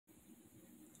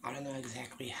I don't know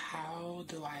exactly how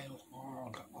do I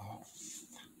log off.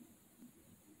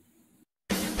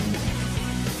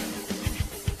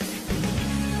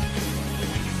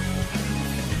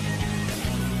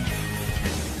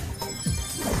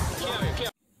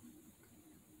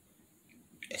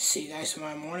 See you guys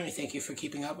tomorrow morning. Thank you for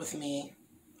keeping up with me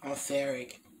on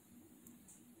Ferric.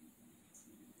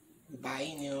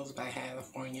 Bye, News. Bye,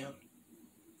 California.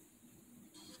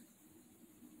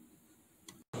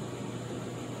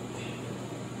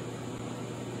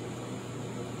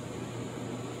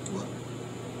 Well,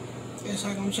 it's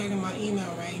like I'm checking my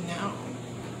email right now.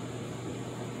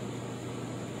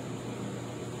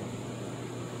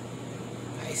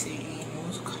 I see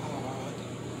emails called.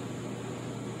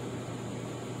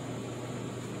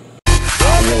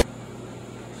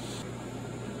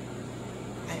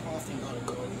 I often go to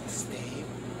Golden State.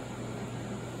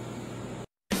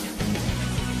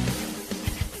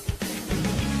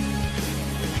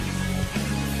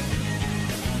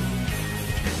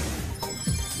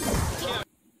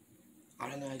 I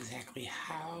don't know exactly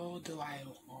how do I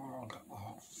log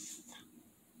off.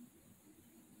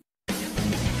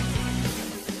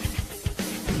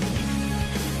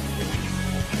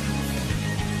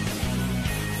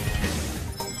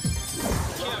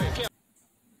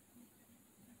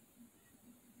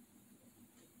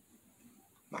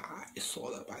 My eyes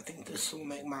swell up. I think this will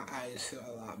make my eyes feel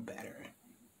a lot better.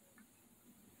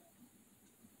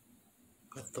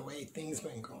 With the way things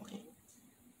been going.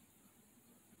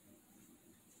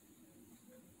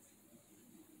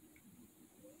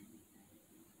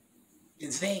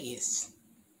 It's Vegas.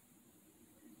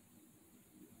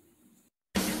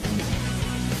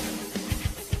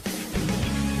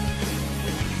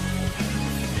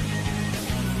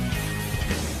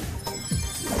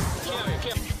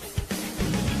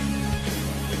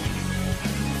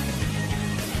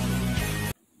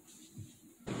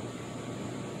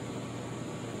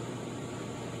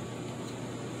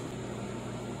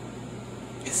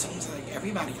 It seems like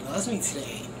everybody loves me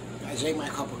today. I drank my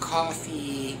cup of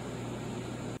coffee.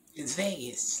 It's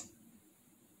Vegas.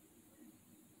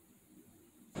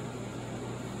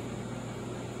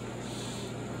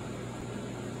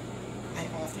 I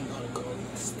often go to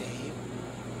Golden State.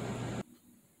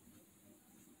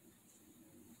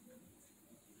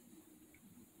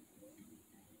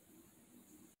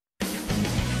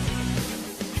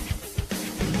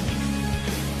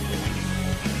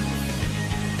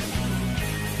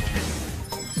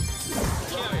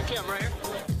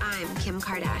 I'm Kim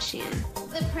Kardashian.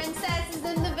 The princess is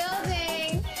in the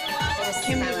building.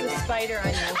 Kim, there's a spider on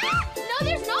you. No,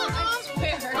 there's not. I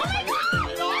swear. Oh my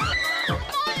God!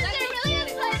 Mom, there really is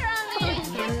a spider on me.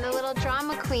 Kim, the little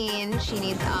drama queen. She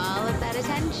needs all of that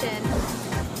attention.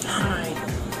 Hi.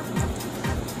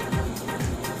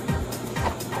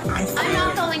 I'm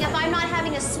not going if I'm not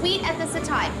having a suite at this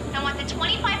time. I want the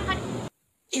 2,500.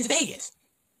 It's Vegas.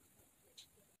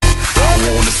 I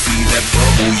wanna see that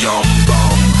bubble yum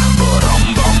bum, double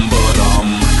yum bum,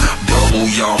 double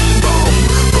yum bum,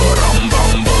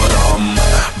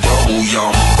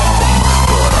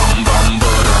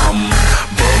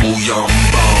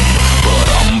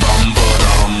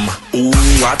 ooh,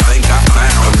 I think I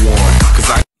found one, 'cause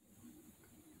I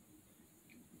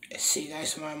See you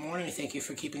guys tomorrow morning. Thank you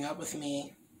for keeping up with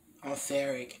me on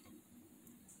Ferric.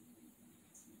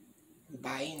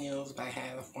 Bye, News. Bye,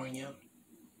 California.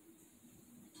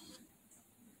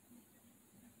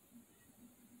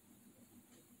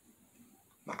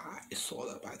 My eyes swell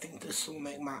up. I think this will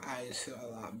make my eyes feel a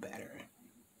lot better.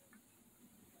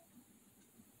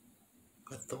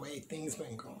 With the way things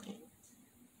been going.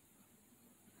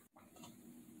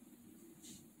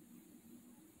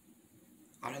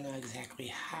 I don't know exactly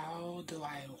how do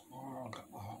I log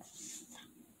off.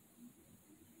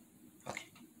 Okay.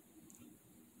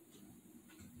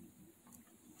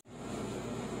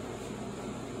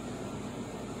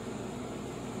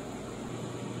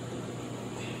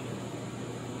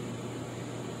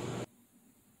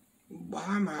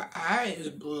 Why my eyes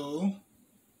blue?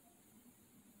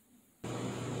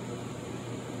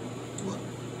 What?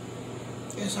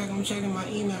 It's like I'm checking my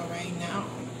email right now.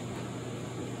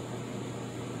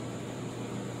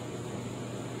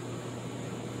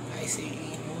 I see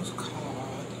emails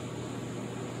called.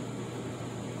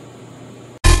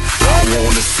 I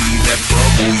wanna see that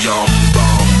bubble yum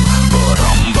bum, double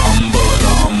yum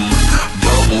bum,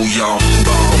 double yum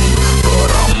bum,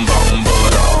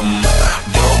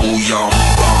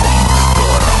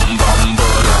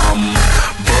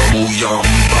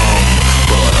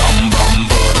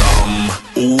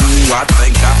 ooh, I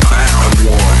think I found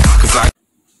one, 'cause I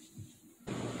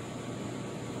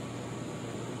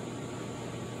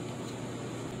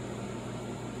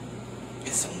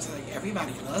seems like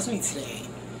everybody loves me today.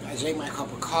 I drank my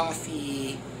cup of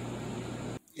coffee.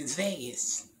 It's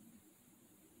Vegas.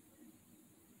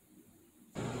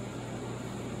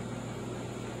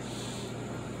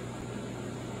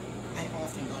 I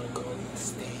often go to Golden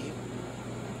State.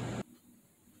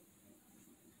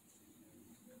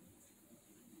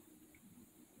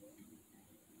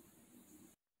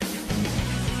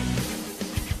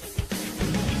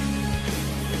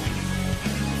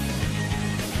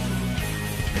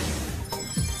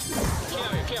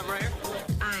 Kim, right here.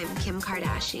 I'm Kim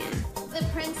Kardashian. The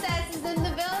princess is in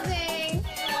the building.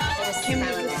 Kim,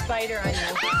 there's a spider on you.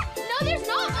 No, there's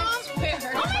not. I swear.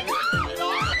 Oh my God!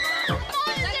 Mom,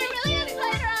 is there really a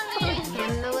spider on me?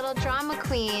 Kim, the little drama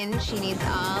queen. She needs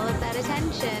all of that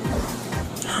attention.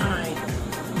 Hi.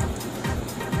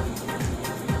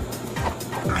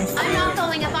 I'm not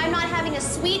going if I'm not having a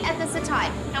suite at the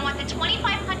Satai. I want the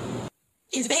 2,500.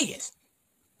 It's Vegas.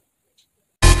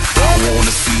 I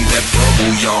wanna see that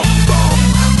bubble yum bum,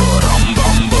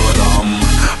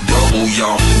 double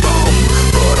yum bum,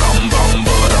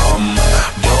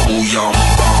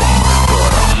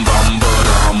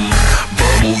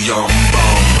 double yum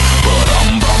bum,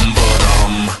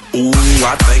 ooh,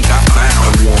 I think I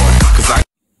found one, 'cause I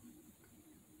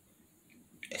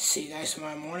See you guys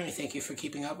tomorrow morning. Thank you for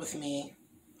keeping up with me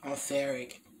on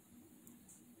Ferric.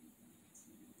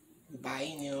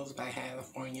 Bye, Nils. Bye,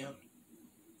 California.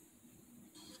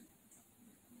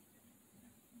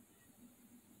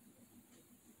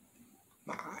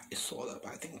 My eyes swelled up.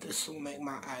 I think this will make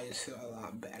my eyes feel a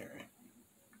lot better.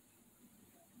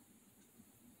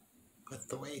 With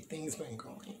the way things been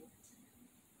going.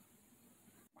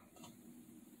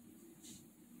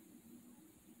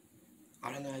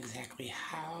 I don't know exactly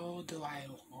how do I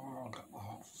log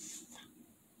off.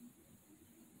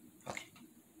 Okay.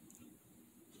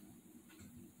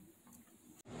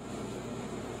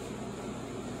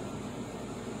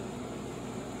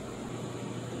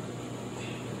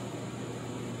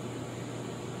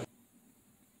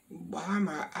 Why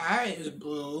my eye is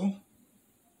blue?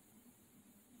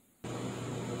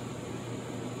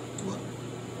 What?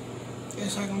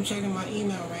 It's like I'm checking my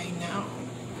email right now.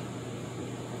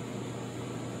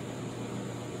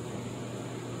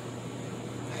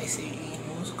 I see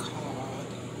emails called.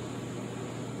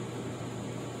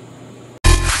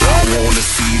 wanna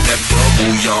see that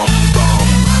bubble yum